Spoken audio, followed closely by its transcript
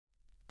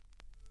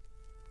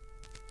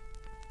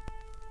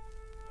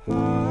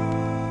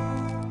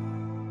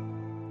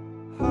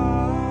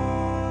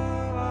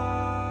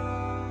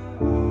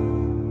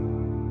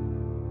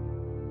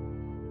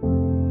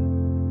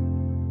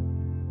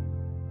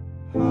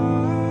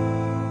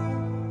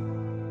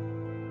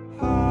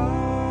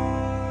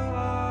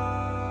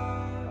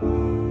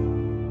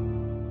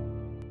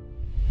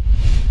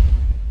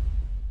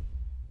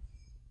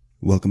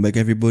Welcome back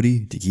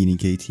everybody to Keenan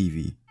K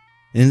TV.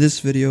 In this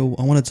video,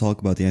 I want to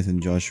talk about the Anthony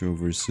Joshua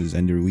versus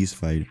Andy Ruiz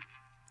fight,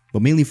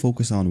 but mainly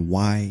focus on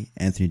why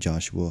Anthony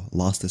Joshua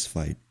lost this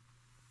fight.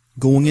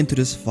 Going into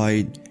this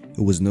fight,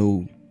 it was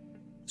no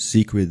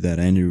secret that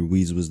Andy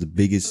Ruiz was the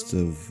biggest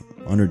of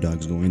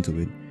underdogs going into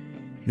it.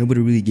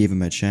 Nobody really gave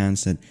him a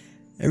chance and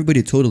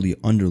everybody totally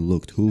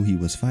underlooked who he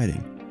was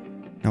fighting.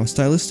 Now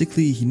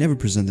stylistically, he never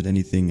presented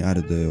anything out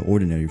of the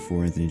ordinary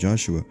for Anthony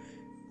Joshua.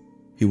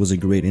 He was a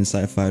great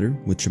inside fighter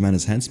with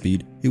tremendous hand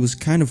speed. He was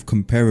kind of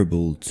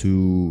comparable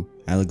to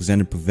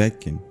Alexander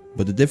Povetkin.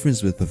 But the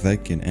difference with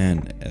Povetkin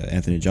and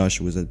Anthony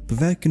Joshua is that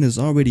Povetkin is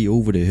already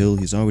over the hill.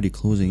 He's already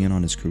closing in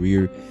on his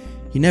career.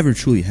 He never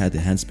truly had the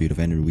hand speed of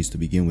Andy Ruiz to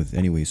begin with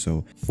anyway.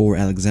 So for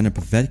Alexander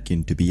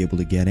Povetkin to be able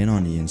to get in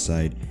on the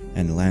inside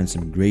and land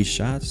some great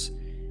shots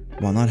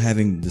while not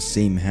having the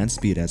same hand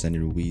speed as Andy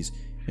Ruiz,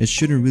 it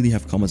shouldn't really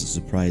have come as a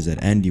surprise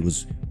that Andy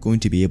was going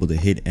to be able to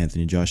hit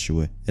Anthony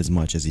Joshua as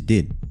much as he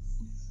did.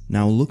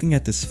 Now looking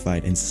at this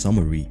fight in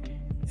summary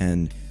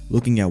and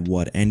looking at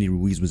what Andy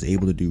Ruiz was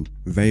able to do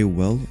very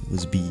well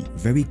was be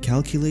very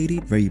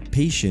calculated, very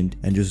patient,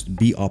 and just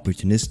be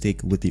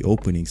opportunistic with the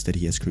openings that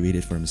he has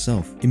created for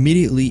himself.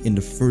 Immediately in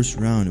the first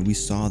round, we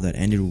saw that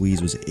Andy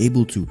Ruiz was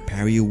able to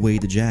parry away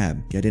the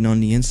jab, get in on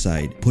the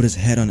inside, put his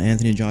head on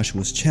Anthony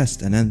Joshua's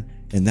chest, and then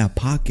in that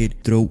pocket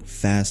throw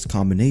fast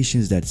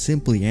combinations that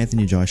simply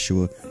Anthony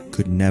Joshua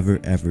could never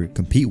ever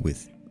compete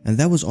with. And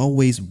that was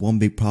always one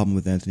big problem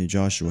with Anthony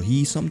Joshua.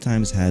 He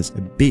sometimes has a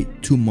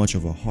bit too much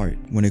of a heart.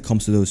 When it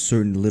comes to those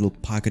certain little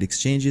pocket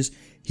exchanges,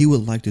 he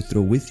would like to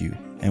throw with you.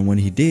 And when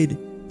he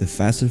did, the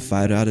faster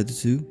fighter out of the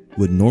two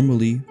would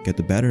normally get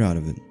the better out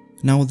of it.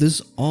 Now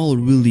this all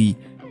really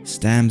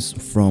stems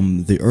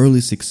from the early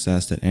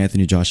success that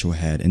Anthony Joshua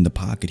had in the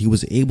pocket. He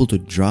was able to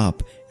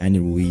drop Andy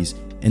Ruiz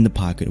in the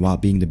pocket while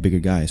being the bigger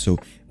guy. So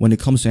when it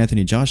comes to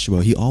Anthony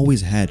Joshua, he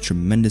always had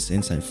tremendous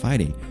inside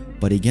fighting,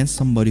 but against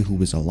somebody who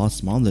was a lot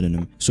smaller than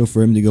him. So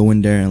for him to go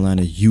in there and land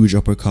a huge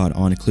uppercut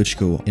on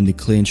Klitschko in the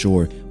clinch,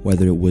 or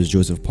whether it was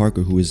Joseph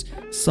Parker, who is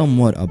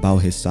somewhat about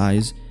his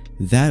size,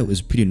 that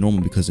was pretty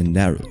normal because in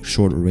that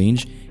short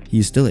range,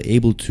 he's still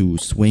able to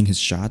swing his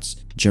shots,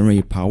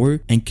 generate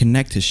power, and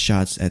connect his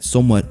shots at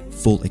somewhat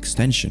full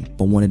extension.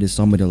 But when it is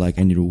somebody like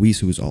Andy Ruiz,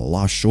 who is a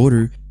lot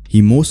shorter,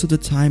 he most of the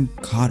time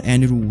caught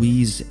Andy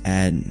Ruiz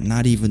at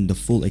not even the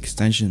full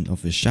extension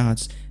of his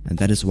shots, and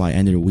that is why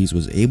Andy Ruiz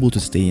was able to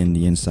stay in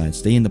the inside,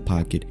 stay in the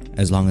pocket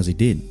as long as he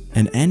did.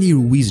 And Andy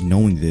Ruiz,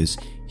 knowing this,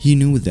 he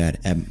knew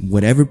that at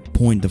whatever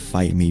point the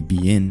fight may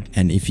be in,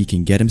 and if he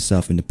can get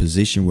himself in the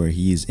position where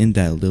he is in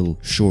that little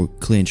short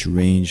clinch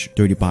range,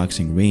 dirty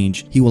boxing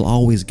range, he will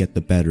always get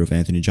the better of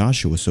Anthony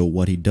Joshua. So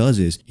what he does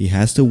is he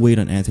has to wait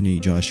on Anthony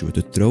Joshua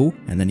to throw,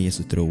 and then he has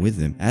to throw with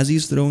him. As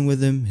he's throwing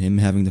with him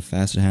having the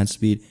faster hand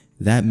speed,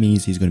 that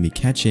means he's going to be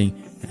catching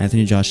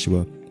Anthony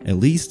Joshua, at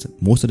least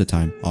most of the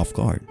time, off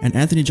guard. And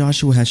Anthony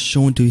Joshua has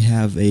shown to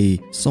have a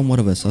somewhat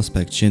of a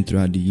suspect chin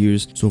throughout the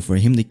years, so for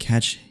him to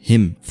catch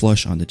him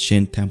flush on the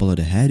chin, temple of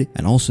the head,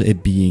 and also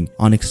it being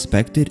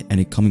unexpected and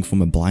it coming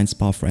from a blind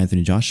spot for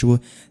Anthony Joshua,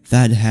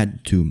 that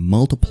had to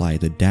multiply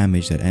the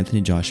damage that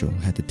Anthony Joshua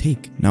had to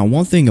take. Now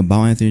one thing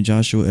about Anthony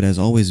Joshua, it has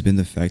always been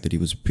the fact that he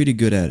was pretty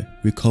good at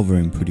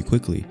recovering pretty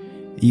quickly.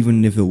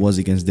 Even if it was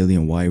against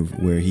Dillian White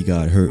where he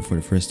got hurt for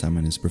the first time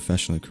in his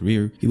professional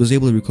career, he was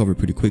able to recover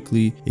pretty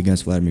quickly.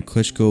 Against Vladimir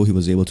Klitschko, he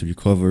was able to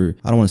recover,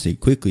 I don't want to say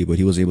quickly, but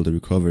he was able to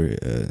recover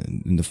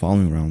in the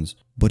following rounds.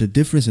 But the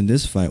difference in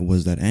this fight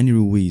was that Andy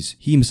Ruiz,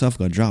 he himself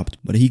got dropped,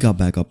 but he got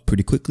back up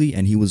pretty quickly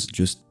and he was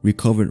just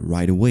recovered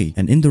right away.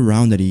 And in the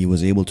round that he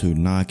was able to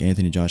knock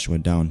Anthony Joshua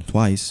down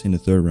twice in the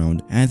third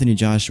round, Anthony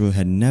Joshua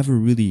had never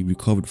really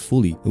recovered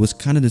fully. It was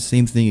kind of the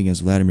same thing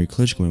against Vladimir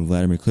Klitschko when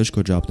Vladimir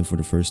Klitschko dropped him for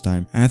the first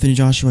time. Anthony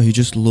Joshua, he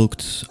just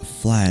looked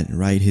flat,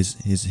 right?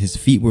 His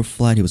feet were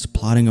flat, he was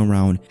plodding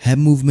around. Head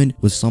movement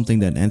was something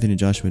that Anthony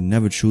Joshua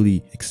never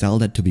truly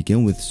excelled at to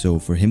begin with, so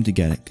for him to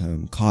get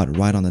caught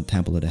right on the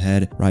temple of the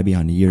head, right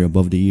behind the ear,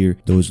 above the ear,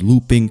 those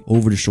looping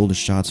over the shoulder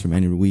shots from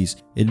Andy Ruiz,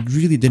 it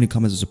really didn't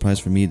come as a surprise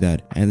for me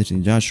that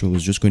Anthony Joshua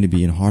was just going to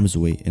be in harm's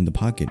way in the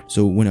pocket.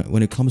 So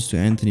when it comes to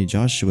Anthony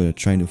Joshua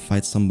trying to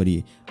fight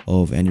somebody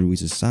of Andy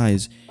Ruiz's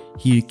size,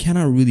 he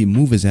cannot really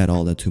move his head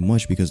all that too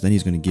much because then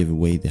he's going to give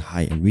away the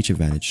height and reach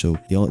advantage. So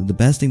the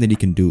best thing that he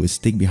can do is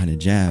stick behind a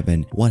jab,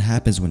 and what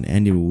happens when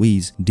Andy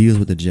Ruiz deals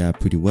with the jab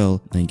pretty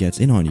well and gets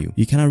in on you?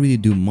 You cannot really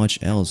do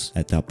much else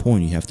at that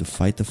point. You have to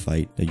fight the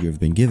fight that you have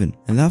been given.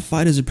 And that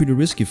fight is a pretty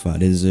risky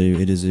fight. It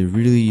is a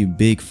really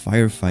big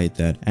firefight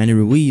that Andy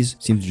Ruiz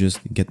seems to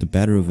just get the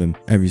better of him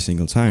every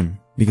single time.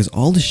 Because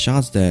all the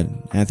shots that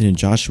Anthony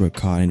Joshua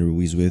caught Andy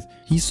Ruiz with,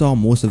 he saw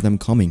most of them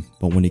coming.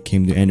 But when it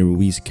came to Andy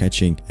Ruiz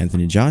catching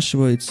Anthony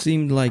Joshua, it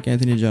seemed like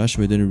Anthony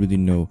Joshua didn't really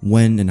know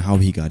when and how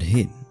he got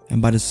hit.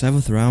 And by the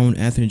 7th round,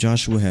 Anthony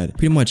Joshua had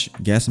pretty much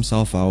gassed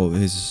himself out.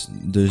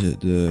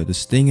 The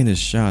sting in his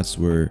shots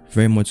were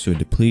very much so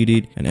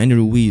depleted, and Andy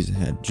Ruiz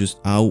had just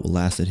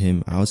outlasted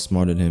him,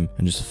 outsmarted him,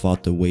 and just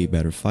fought the way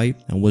better fight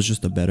and was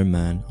just a better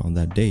man on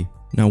that day.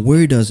 Now,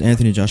 where does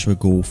Anthony Joshua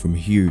go from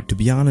here? To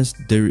be honest,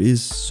 there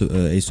is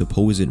a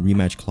supposed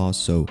rematch clause,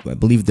 so I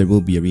believe there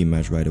will be a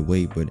rematch right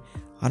away, but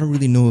I don't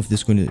really know if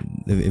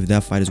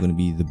that fight is going to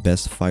be the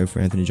best fight for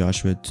Anthony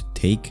Joshua to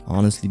take,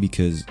 honestly,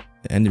 because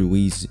Andy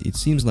Ruiz, it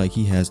seems like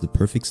he has the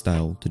perfect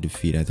style to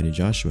defeat Anthony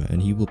Joshua,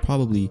 and he will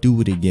probably do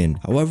it again.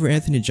 However,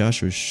 Anthony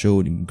Joshua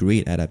showed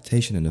great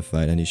adaptation in the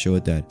fight, and he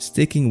showed that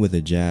sticking with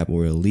a jab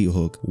or a lead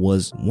hook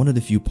was one of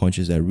the few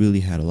punches that really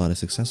had a lot of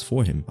success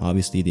for him.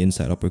 Obviously, the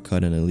inside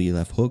uppercut and the lead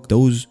left hook,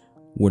 those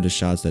were the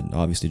shots that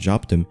obviously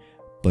dropped him,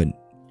 but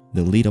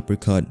the lead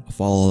uppercut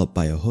followed up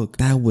by a hook,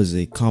 that was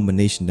a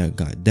combination that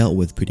got dealt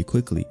with pretty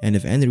quickly. And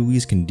if Andy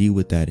Ruiz can deal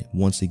with that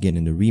once again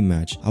in the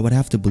rematch, I would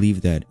have to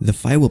believe that the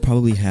fight will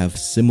probably have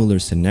similar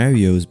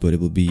scenarios, but it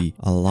will be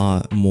a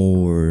lot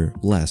more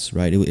less,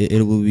 right?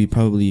 It will be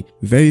probably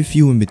very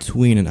few in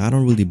between, and I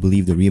don't really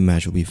believe the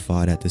rematch will be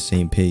fought at the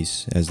same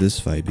pace as this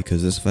fight,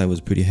 because this fight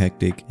was pretty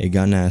hectic. It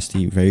got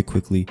nasty very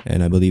quickly,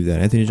 and I believe that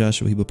Anthony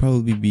Joshua, he will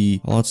probably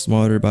be a lot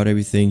smarter about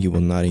everything. He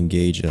will not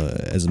engage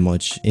as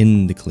much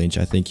in the clinch.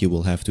 I think he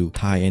will have to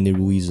tie Andy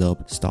Ruiz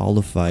up, stall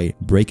the fight,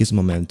 break his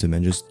momentum,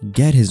 and just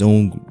get his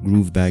own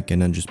groove back,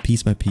 and then just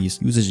piece by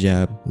piece use his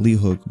jab, lead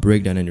hook,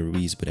 break down Andy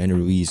Ruiz. But Andy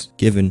Ruiz,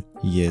 given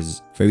he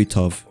is very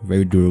tough,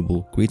 very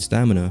durable, great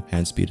stamina,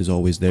 hand speed is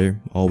always there,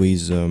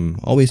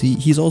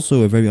 he's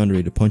also a very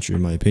underrated puncher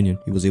in my opinion.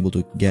 He was able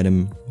to get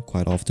him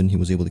quite often, he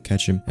was able to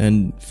catch him,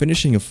 and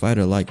finishing a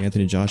fighter like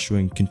Anthony Joshua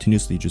and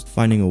continuously just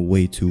finding a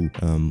way to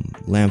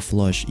land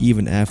flush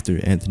even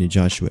after Anthony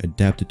Joshua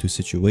adapted to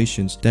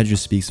situations, that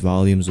just speaks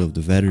volumes of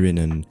the veteran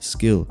and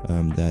skill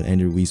that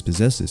Andy Ruiz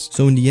possesses.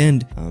 So in the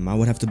end, I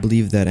would have to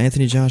believe that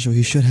Anthony Joshua,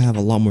 he should have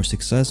a lot more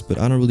success, but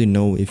I don't really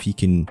know if he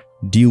can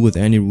deal with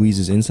Andy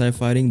Ruiz's inside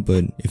fighting.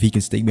 But if he can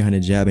stick behind a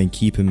jab and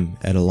keep him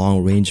at a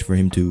long range for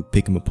him to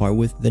pick him apart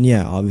with, then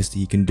yeah,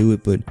 obviously he can do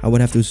it. But I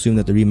would have to assume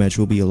that the rematch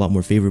will be a lot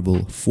more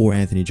favorable for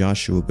Anthony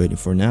Joshua. But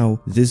for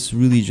now, this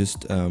really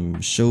just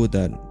showed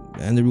that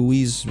Andy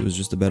Ruiz was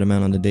just a better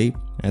man on the day.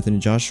 Anthony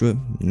Joshua,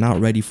 not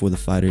ready for the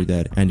fighter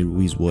that Andy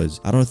Ruiz was.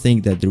 I don't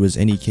think that there was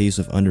any case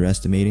of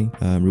underestimating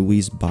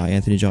Ruiz by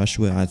Anthony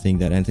Joshua. I think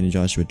that Anthony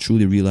Joshua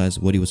truly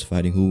realized what he was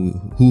fighting,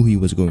 who he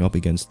was going up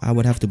against. I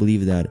would have to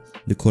believe that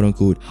the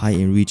quote-unquote height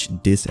and reach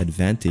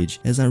disadvantage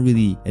is not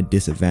really a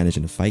disadvantage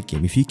in a fight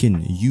game. If you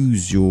can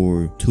use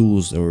your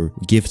tools or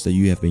gifts that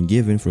you have been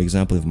given, for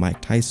example, if Mike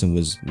Tyson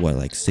was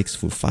like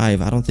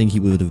 6'5", I don't think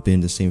he would have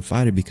been the same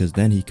fighter, because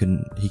then he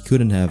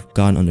couldn't have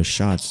gone under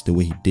shots the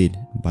way he did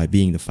by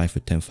being the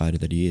 5'10" fighter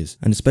that he is.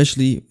 And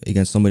especially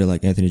against somebody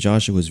like Anthony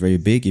Joshua, who is very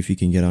big, if you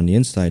can get on the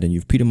inside, and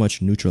you've pretty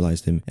much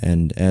neutralized him,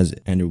 and as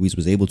Andy Ruiz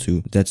was able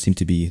to, that seemed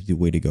to be the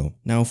way to go.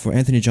 Now for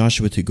Anthony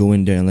Joshua to go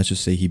in there and let's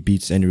just say he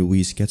beats Andy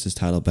Ruiz, gets his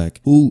title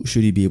back, who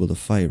should he be able to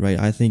fight, right?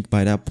 I think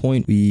by that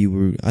point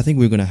I think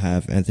we're gonna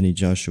have Anthony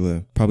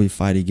Joshua probably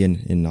fight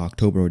again in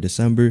October or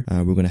December.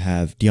 We're gonna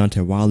have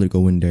Deontay Wilder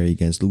go in there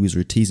against Luis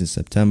Ortiz in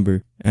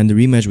September, and the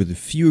rematch with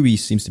Fury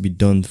seems to be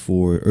done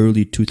for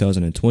early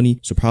 2020,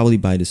 so probably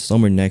by the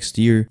summer next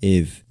year.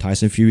 If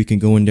Tyson Fury can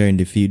go in there and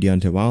defeat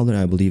Deontay Wilder,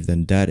 I believe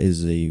then that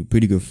is a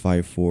pretty good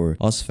fight for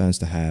us fans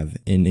to have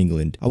in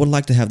England. I would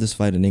like to have this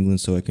fight in England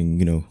so I can,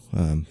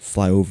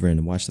 fly over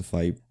and watch the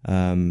fight.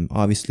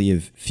 Obviously,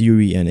 if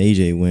Fury and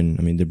AJ win,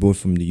 I mean, they're both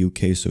from the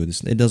UK, so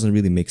it doesn't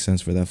really make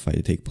sense for that fight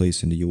to take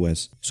place in the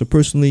US. So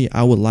personally,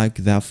 I would like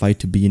that fight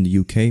to be in the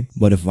UK,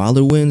 but if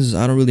Wilder wins,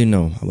 I don't really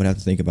know. I would have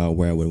to think about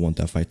where I would want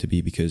that fight to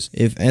be, because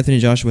if Anthony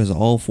Joshua has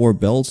all 4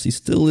 belts, he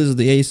still is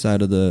the A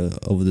side of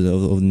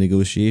the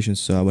negotiations.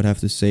 So I would have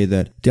to say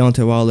that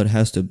Deontay Wilder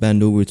has to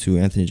bend over to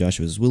Anthony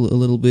Joshua's will a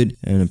little bit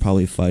and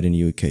probably fight in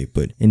the UK.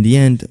 But in the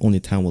end, only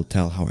time will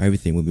tell how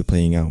everything will be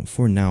playing out.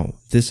 For now,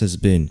 this has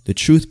been the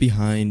truth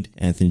behind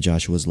Anthony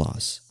Joshua's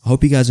loss. I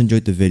hope you guys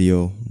enjoyed the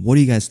video. What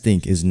do you guys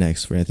think is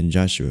next for Anthony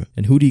Joshua?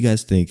 And who do you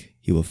guys think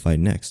he will fight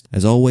next?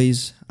 As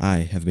always, I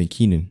have been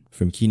Keenan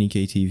from Keenan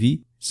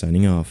KTV,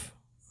 signing off.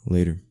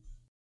 Later.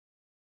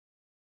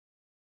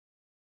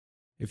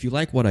 If you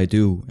like what I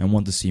do and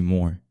want to see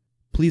more,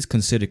 please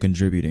consider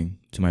contributing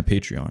to my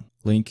Patreon.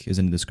 Link is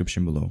in the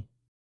description below.